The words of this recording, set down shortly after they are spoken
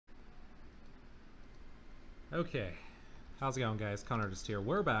Okay, how's it going, guys? Connor just here.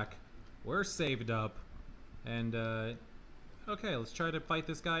 We're back. We're saved up. And, okay, let's try to fight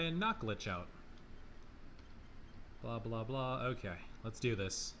this guy and not glitch out. Blah, blah, blah. Okay, let's do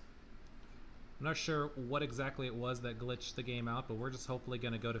this. I'm not sure what exactly it was that glitched the game out, but we're just hopefully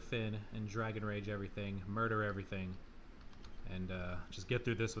gonna go to Finn and Dragon Rage everything, murder everything, and, just get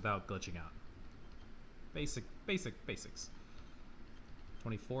through this without glitching out. Basics.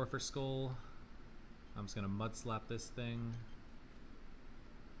 24 for Skull. I'm just gonna mud slap this thing.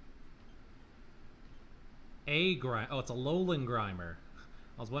 Oh, it's a Lowland Grimer.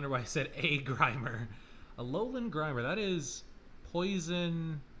 I was wondering why I said a Grimer. A Lowland Grimer, that is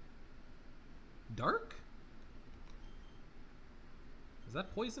Poison Dark? Is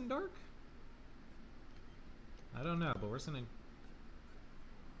that Poison Dark? I don't know, but we're just gonna do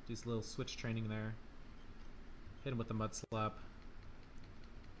this little switch training there. Hit him with the mud slap.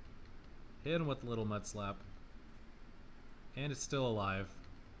 Hit him with the little mud slap. And it's still alive.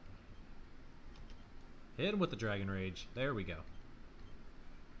 Hit him with the Dragon Rage. There we go.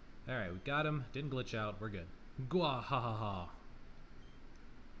 Alright, we got him. Didn't glitch out. We're good. Gwa ha ha ha.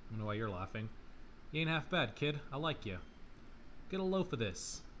 I don't know why you're laughing. You ain't half bad, kid. I like you. Get a loaf of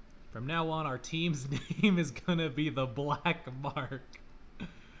this. From now on, our team's name is gonna be the Black Mark.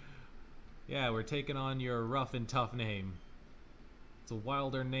 Yeah, we're taking on your rough and tough name. It's a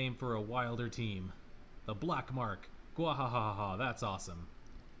wilder name for a wilder team. The Black Mark. Gwa ha ha ha. That's awesome.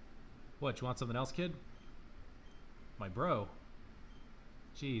 What, you want something else, kid? My bro.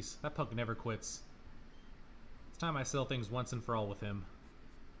 Jeez, that punk never quits. It's time I settle things once and for all with him.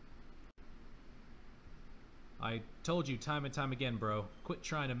 I told you time and time again, bro. Quit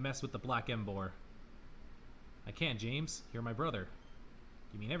trying to mess with the Black Embor. I can't, James. You're my brother.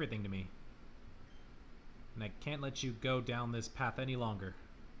 You mean everything to me. And I can't let you go down this path any longer.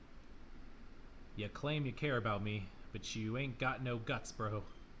 You claim you care about me, but you ain't got no guts, bro.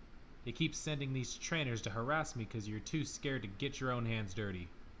 You keep sending these trainers to harass me because you're too scared to get your own hands dirty.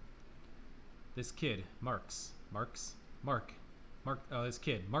 This kid, Mark's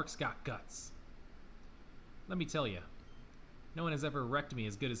got guts. Let me tell you, no one has ever wrecked me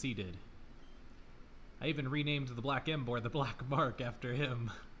as good as he did. I even renamed the Black Embor the Black Mark after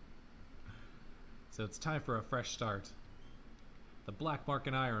him. So it's time for a fresh start. The Black Mark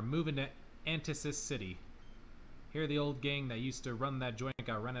and I are moving to Antisis City. Here the old gang that used to run that joint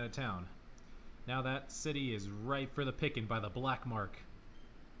got run out of town. Now that city is ripe for the picking by the Black Mark.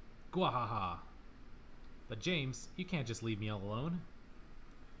 Gwahaha. But James, you can't just leave me all alone.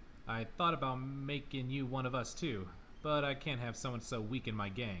 I thought about making you one of us too, but I can't have someone so weak in my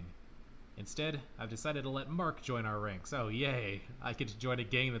gang. Instead, I've decided to let Mark join our ranks. Oh yay, I get to join a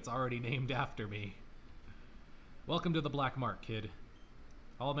gang that's already named after me. Welcome to the Black Mark, kid.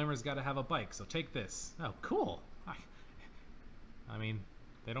 All members gotta have a bike, so take this. Oh, cool. I mean,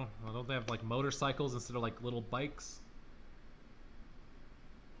 don't they have like motorcycles instead of like little bikes?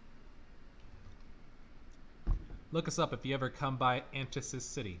 Look us up if you ever come by Antisis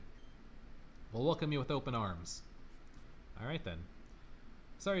City. We'll welcome you with open arms. Alright then.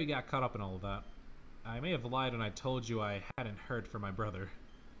 Sorry you got caught up in all of that. I may have lied when I told you I hadn't heard from my brother.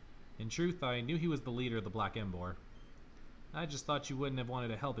 In truth, I knew he was the leader of the Black Embor. I just thought you wouldn't have wanted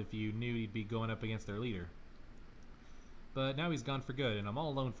to help if you knew you'd be going up against their leader. But now he's gone for good, and I'm all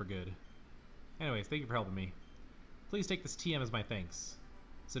alone for good. Anyways, thank you for helping me. Please take this TM as my thanks.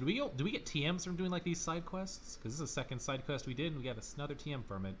 So do we get TMs from doing like these side quests? Because this is the second side quest we did, and we got another TM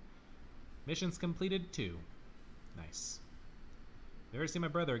from it. Missions completed 2. Nice. Never see my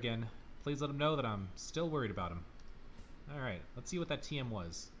brother again. Please let him know that I'm still worried about him. Alright, let's see what that TM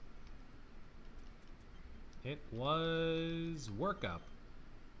was. It was workup.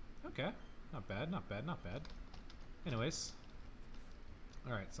 Okay, not bad. Anyways.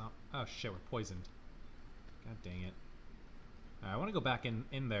 Alright, so... oh shit, we're poisoned. God dang it. I want to go back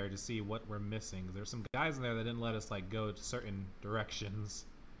in there to see what we're missing. There's some guys in there that didn't let us like go to certain directions.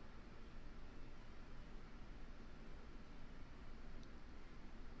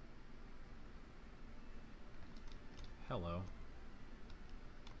 Hello.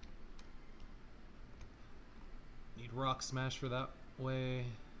 Need rock smash for that way.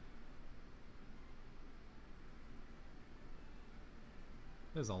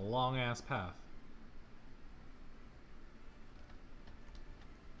 This is a long ass path.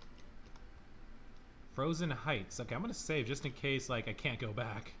 Frozen Heights. Okay, I'm gonna save just in case like I can't go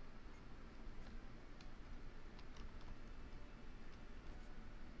back.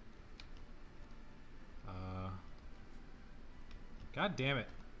 God damn it.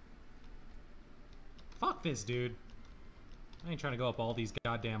 Fuck this, dude. I ain't trying to go up all these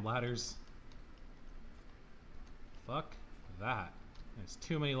goddamn ladders. Fuck that. There's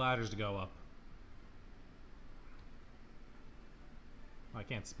too many ladders to go up. Oh, I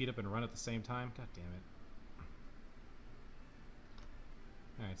can't speed up and run at the same time? God damn it.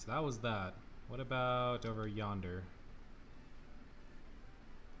 Alright, so that was that. What about over yonder?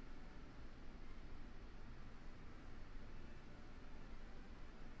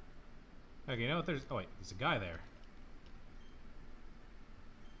 Okay, you know what? There's... Oh, wait. There's a guy there.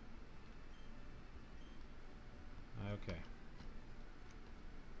 Okay.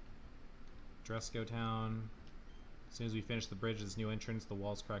 Dresco Town. As soon as we finished the bridge of this new entrance, the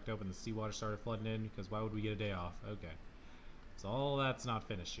walls cracked open, the seawater started flooding in, because why would we get a day off? Okay. So all that's not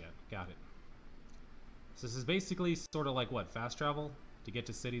finished yet. Got it. So this is basically sort of like, what, fast travel? To get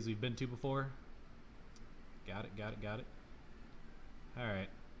to cities we've been to before? Got it, got it, got it. Alright.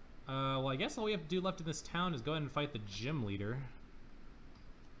 Well, I guess all we have to do left in this town is go ahead and fight the gym leader.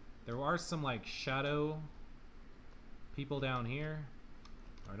 There are some, like, shadow people down here.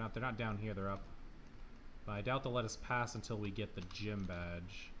 Or not, they're not down here, they're up. But I doubt they'll let us pass until we get the gym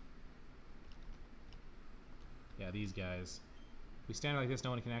badge. Yeah, these guys. If we stand like this,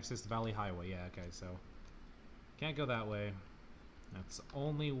 no one can access the Valley Highway. Yeah, okay, so... Can't go that way. That's the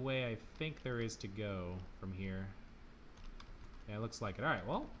only way I think there is to go from here. Yeah, it looks like it. Alright,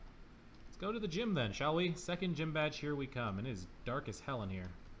 well... Let's go to the gym then, shall we? Second gym badge, here we come. And it is dark as hell in here.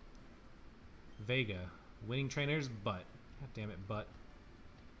 Vega. Winning trainer's butt. God damn it, butt.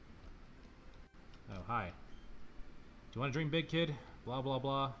 Oh, hi. Do you want to dream big, kid? Blah, blah,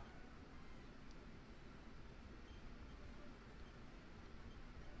 blah.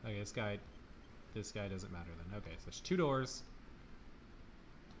 Okay, this guy doesn't matter then. Okay, so there's 2 doors.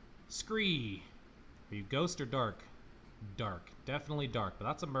 Scree! Are you ghost or dark? Dark. Definitely dark, but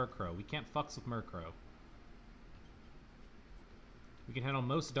that's a Murkrow. We can't fucks with Murkrow. We can handle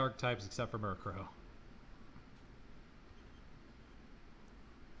most dark types except for Murkrow.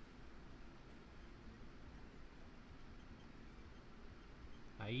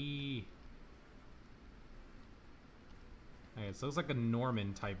 Aye. Okay, so it looks like a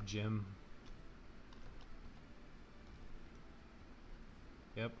Norman type gym.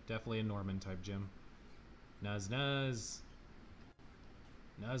 Yep, definitely a Norman type gym. Nuzz nuzz.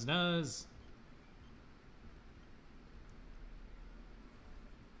 Nuzz nuzz.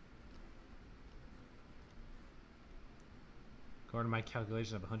 According to my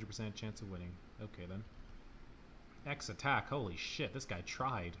calculation, I have a 100% chance of winning. Okay then. X attack, holy shit, this guy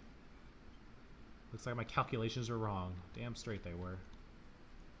tried. Looks like my calculations were wrong. Damn straight they were.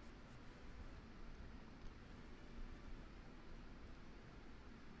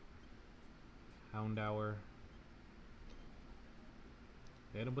 Houndour.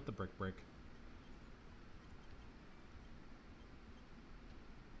 Hit him with the brick.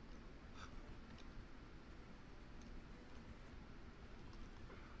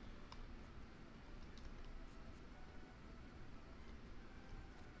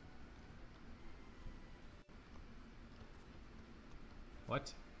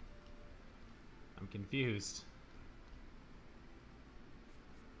 What? I'm confused.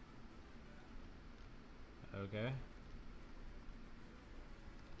 Okay.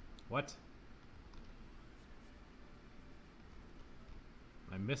 What?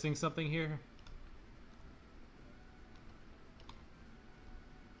 Am I missing something here?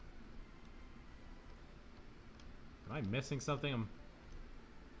 Am I missing something?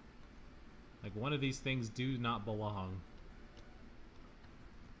 Like, one of these things do not belong.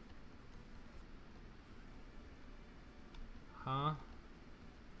 Huh?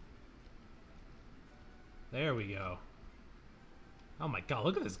 There we go. Oh my god,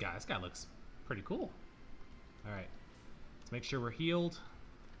 look at this guy. This guy looks pretty cool. Alright. Let's make sure we're healed.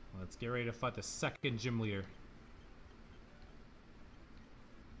 Let's get ready to fight the second gym leader.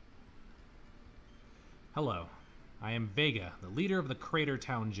 Hello. I am Vega, the leader of the Crater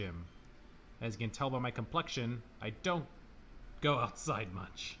Town Gym. As you can tell by my complexion, I don't go outside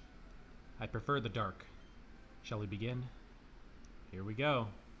much. I prefer the dark. Shall we begin? Here we go.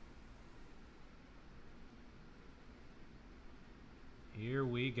 Here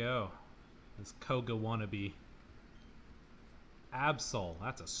we go. This Koga wannabe. Absol.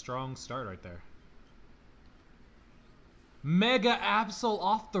 That's a strong start right there. Mega Absol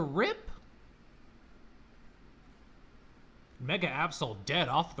off the rip? Mega Absol dead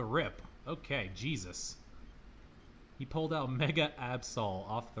off the rip. Okay, Jesus. He pulled out Mega Absol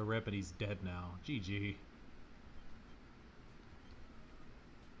off the rip and he's dead now. GG.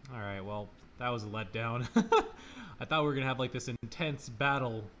 Alright, well, that was a letdown. I thought we were going to have like this intense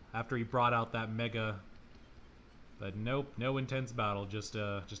battle after he brought out that Mega. But nope, no intense battle, just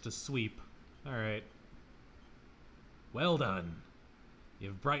a sweep. Alright. Well done.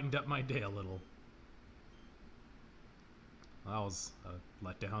 You've brightened up my day a little. Well, that was a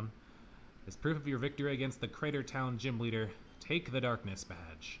letdown. As proof of your victory against the Crater Town gym leader, take the Darkness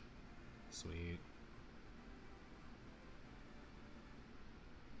Badge. Sweet.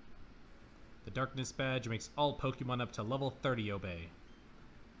 The Darkness Badge makes all Pokemon up to level 30 obey.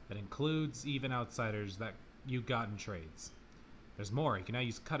 That includes even outsiders that you got in trades. There's more. You can now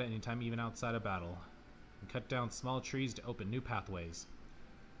use Cut at any time, even outside of battle. And cut down small trees to open new pathways.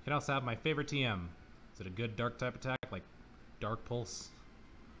 You can also have my favorite TM. Is it a good dark type attack, like Dark Pulse?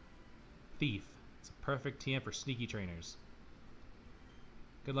 Thief. It's a perfect TM for sneaky trainers.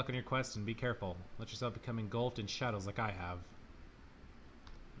 Good luck on your quest and be careful. Let yourself become engulfed in shadows like I have.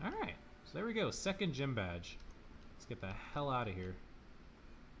 Alright, so there we go. Second gym badge. Let's get the hell out of here.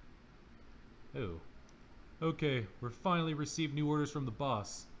 Ooh. Okay, we're finally received new orders from the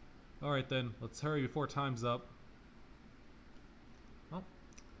boss. Alright then, let's hurry before time's up. Well,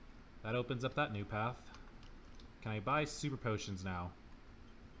 that opens up that new path. Can I buy super potions now?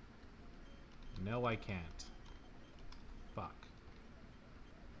 No, I can't. Fuck.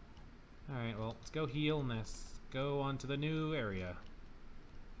 Alright, well, let's go heal and let's go on to the new area.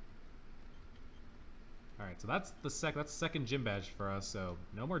 Alright, so that's the second gym badge for us, so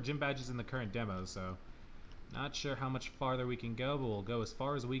no more gym badges in the current demo, so not sure how much farther we can go, but we'll go as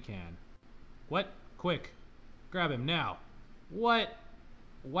far as we can. What? Quick! Grab him now! What?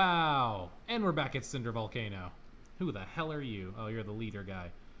 Wow! And we're back at Cinder Volcano. Who the hell are you? Oh, you're the leader guy.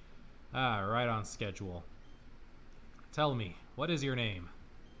 Ah, right on schedule. Tell me, what is your name?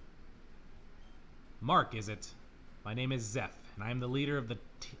 Mark, is it? My name is Zeph, and I am the leader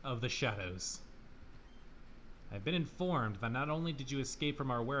of the Shadows. I've been informed that not only did you escape from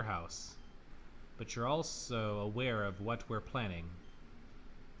our warehouse, but you're also aware of what we're planning.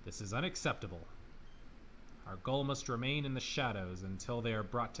 This is unacceptable. Our goal must remain in the shadows until they are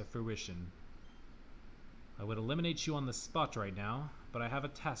brought to fruition. I would eliminate you on the spot right now, but I have a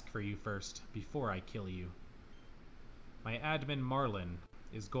task for you first, before I kill you. My admin Marlin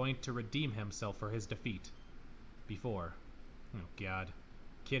is going to redeem himself for his defeat. Before. Oh god.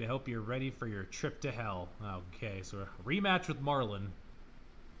 Kid, I hope you're ready for your trip to hell. Okay, so a rematch with Marlin.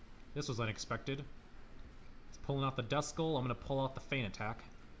 This was unexpected. It's pulling out the Dust Skull. I'm gonna pull out the Feint Attack.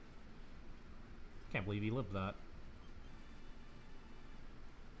 Can't believe he lived that.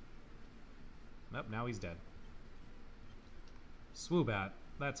 Nope, now he's dead. Swoobat.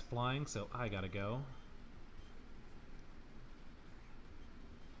 That's flying, so I gotta go.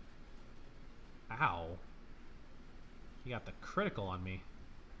 Ow. He got the critical on me.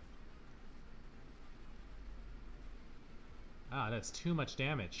 Ah, that's too much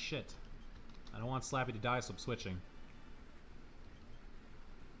damage. Shit. I don't want Slappy to die, so I'm switching.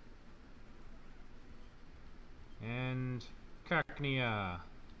 And Cacnea.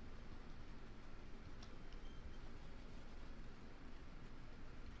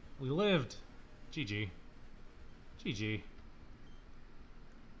 We lived. GG. GG.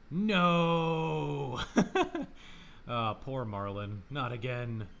 No! Ah, poor Marlin. Not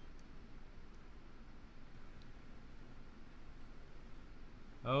again.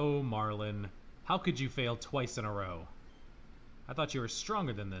 Oh, Marlin. How could you fail twice in a row? I thought you were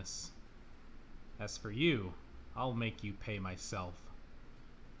stronger than this. As for you, I'll make you pay myself.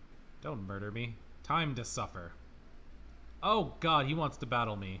 Don't murder me. Time to suffer. Oh god, he wants to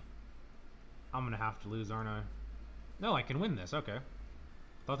battle me. I'm gonna have to lose, aren't I? No, I can win this, okay.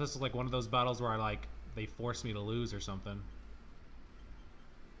 Thought this was like one of those battles where they force me to lose or something.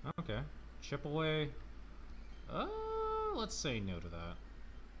 Okay. Chip away. Let's say no to that.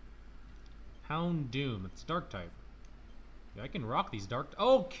 Houndoom. It's dark type. Yeah, I can rock these dark.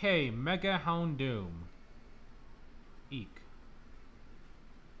 Okay, Mega Houndoom. Eek.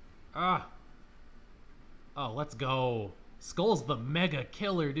 Ah. Oh, let's go. Skull's the mega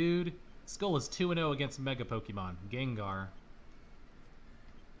killer, dude. Skull is 2-0 against Mega Pokemon. Gengar.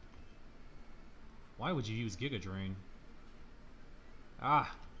 Why would you use Giga Drain?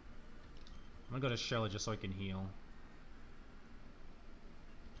 Ah. I'm gonna go to Charlotte just so I can heal.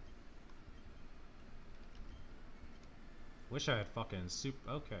 Wish I had fucking super.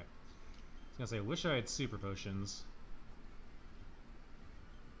 Okay. I was gonna say, wish I had super potions.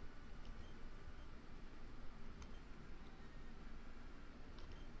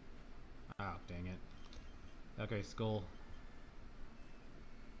 Oh, dang it. Okay, Skull.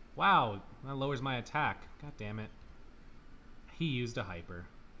 Wow, that lowers my attack. God damn it. He used a hyper.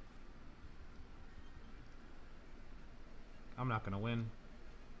 I'm not gonna win.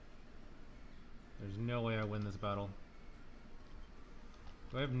 There's no way I win this battle.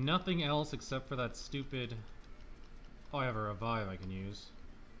 Do I have nothing else except for that stupid... Oh, I have a revive I can use.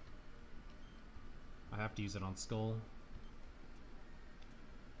 I have to use it on Skull.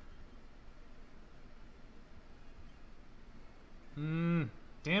 Damn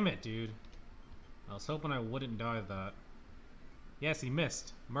it, dude. I was hoping I wouldn't die of that. Yes, he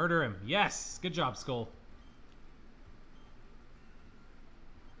missed. Murder him. Yes! Good job, Skull.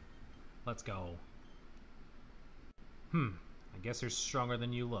 Let's go. I guess you're stronger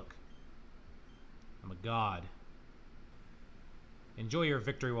than you look. I'm a god. Enjoy your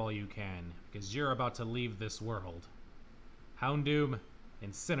victory while you can, because you're about to leave this world. Houndoom,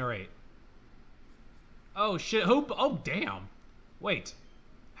 incinerate. Oh shit, Hoop! Oh damn! Wait.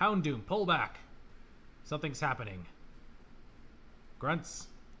 Houndoom, pull back. Something's happening. Grunts,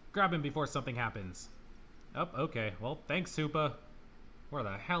 grab him before something happens. Oh, okay. Well, thanks, Hoopa. Where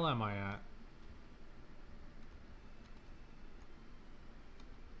the hell am I at?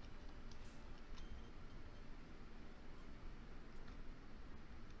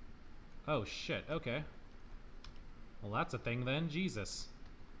 Oh shit, okay. Well, that's a thing then. Jesus.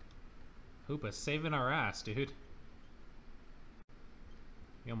 Hoopa's saving our ass, dude.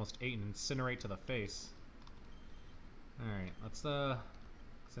 He almost ate an incinerate to the face. Alright, let's,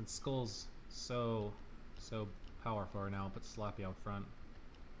 since Skull's so powerful right now, I'll put Slappy out front.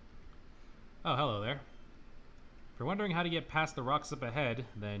 Oh, hello there. If you're wondering how to get past the rocks up ahead,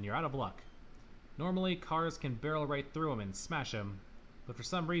 then you're out of luck. Normally, cars can barrel right through them and smash them, but for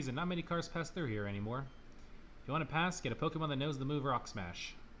some reason, not many cars pass through here anymore. If you want to pass, get a Pokemon that knows the move Rock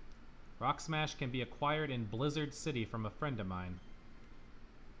Smash. Rock Smash can be acquired in Blizzard City from a friend of mine.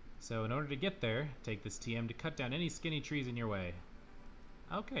 So in order to get there, take this TM to cut down any skinny trees in your way.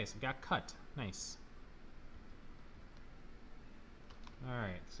 Okay, so we got cut. Nice.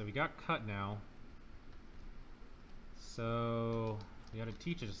 Alright, so we got cut now. So we gotta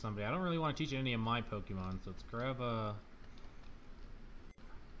teach it to somebody. I don't really want to teach it any of my Pokemon, so let's grab a...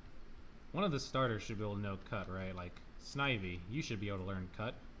 One of the starters should be able to know cut, right? Like Snivy, you should be able to learn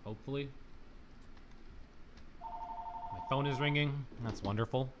cut, hopefully. My phone is ringing. That's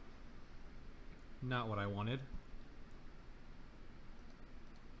wonderful. Not what I wanted.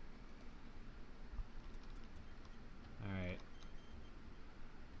 Alright.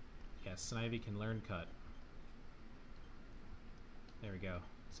 Yes, Snivy can learn cut. There we go.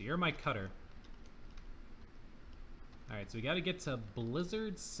 So you're my cutter. Alright, so we gotta get to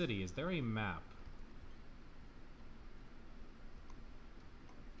Blizzard City. Is there a map?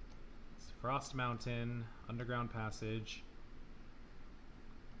 It's Frost Mountain, Underground Passage.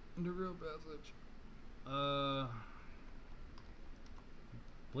 Underground Passage.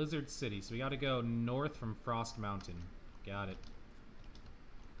 Blizzard City. So we gotta go north from Frost Mountain. Got it.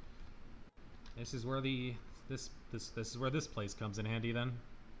 This is where this is where this place comes in handy then.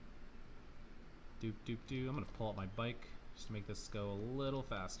 Doop doop doo. I'm gonna pull out my bike just to make this go a little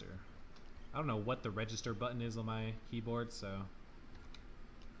faster. I don't know what the register button is on my keyboard, so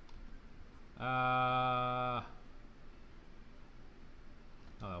oh,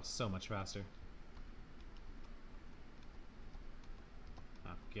 that was so much faster.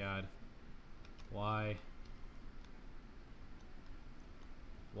 Oh god. Why?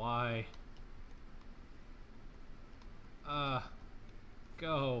 Why?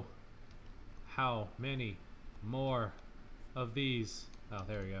 Go. How many more of these? Oh,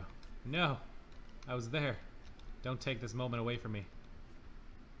 there we go. No! I was there. Don't take this moment away from me.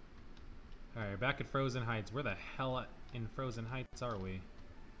 Alright, back at Frozen Heights. Where the hell in Frozen Heights are we?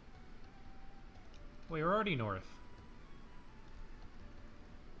 Wait, we're already north.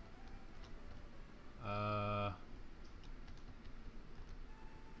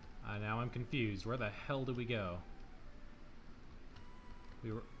 Now I'm confused. Where the hell do we go?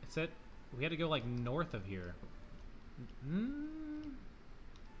 It said we had to go like north of here.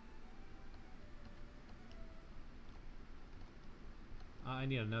 I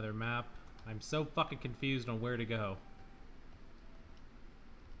need another map. I'm so fucking confused on where to go.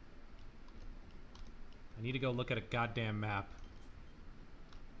 I need to go look at a goddamn map.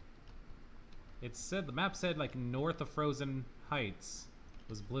 It said, the map said like north of Frozen Heights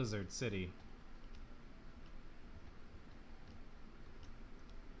was Blizzard City.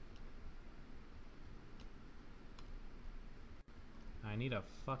 I need a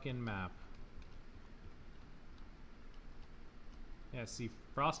fucking map. Yeah, see,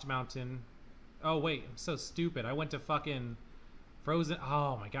 Frost Mountain. Oh wait, I'm so stupid. I went to fucking Frozen.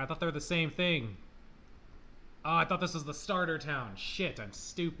 Oh my god, I thought they were the same thing. Oh, I thought this was the starter town. Shit, I'm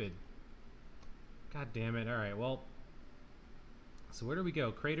stupid. God damn it. Alright, well. So where do we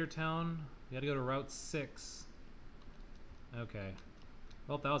go? Crater Town? We gotta go to Route 6. Okay.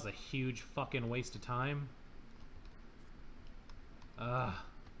 Well, that was a huge fucking waste of time. Ugh.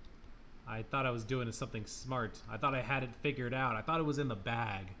 I thought I was doing something smart. I thought I had it figured out. I thought it was in the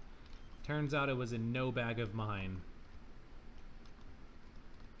bag. Turns out it was in no bag of mine.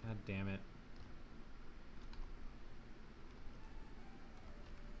 God damn it.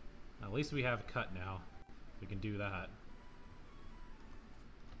 At least we have cut now. We can do that.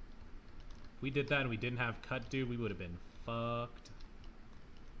 If we did that and we didn't have cut, dude, we would have been fucked.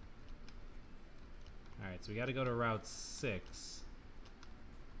 Alright, so we gotta go to Route 6.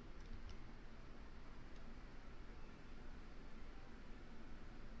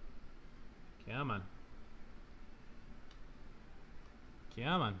 Come on.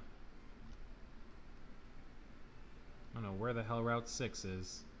 Come on. I don't know where the hell Route 6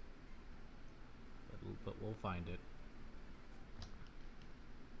 is. But we'll find it.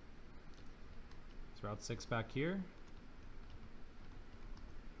 Is Route 6 back here?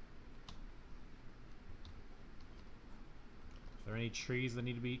 Are there any trees that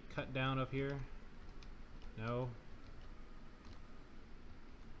need to be cut down up here? No?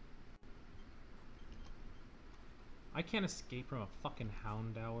 I can't escape from a fucking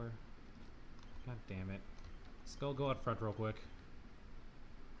Houndour. God damn it. Let's go out front real quick.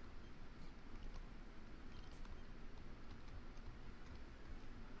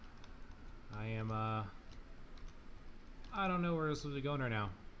 I am, I don't know where we're supposed to be going right now.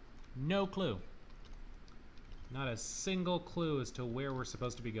 No clue. Not a single clue as to where we're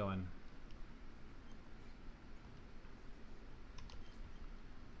supposed to be going.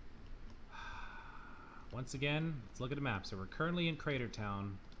 Once again, let's look at the map. So we're currently in Crater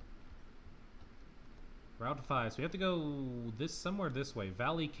Town. Route 5. So we have to go somewhere this way.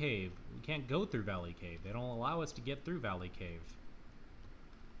 Valley Cave. We can't go through Valley Cave. They don't allow us to get through Valley Cave.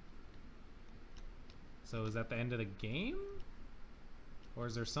 So is that the end of the game? Or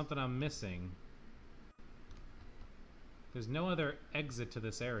is there something I'm missing? There's no other exit to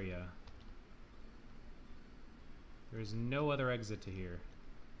this area. There's no other exit to here.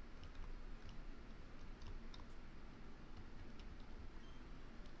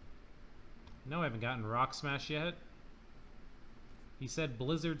 No, I haven't gotten Rock Smash yet. He said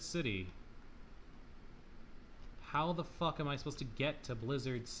Blizzard City. How the fuck am I supposed to get to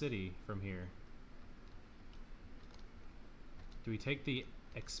Blizzard City from here? Do we take the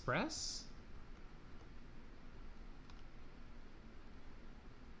express?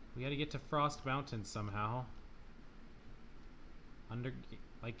 We gotta get to Frost Mountain somehow.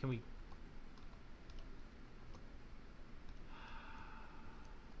 Like, can we...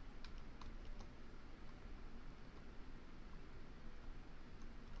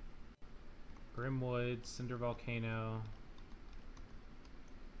 Grimwood, Cinder Volcano.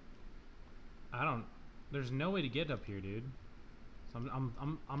 There's no way to get up here, dude. So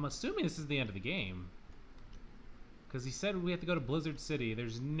I'm assuming this is the end of the game. Because he said we have to go to Blizzard City.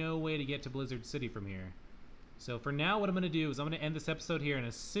 There's no way to get to Blizzard City from here. So for now, what I'm going to do is I'm going to end this episode here and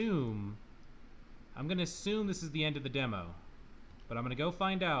assume... I'm going to assume this is the end of the demo. But I'm going to go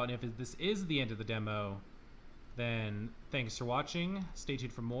find out, and if this is the end of the demo, then thanks for watching. Stay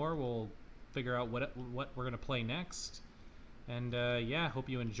tuned for more. We'll figure out what we're going to play next. And yeah, hope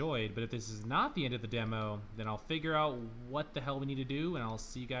you enjoyed. But if this is not the end of the demo, then I'll figure out what the hell we need to do, and I'll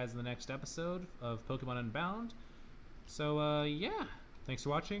see you guys in the next episode of Pokemon Unbound. So yeah, thanks for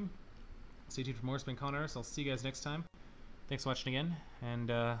watching. Stay tuned for more. It's been Connor. I'll see you guys next time. Thanks for watching again,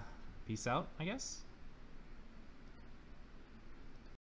 and peace out, I guess.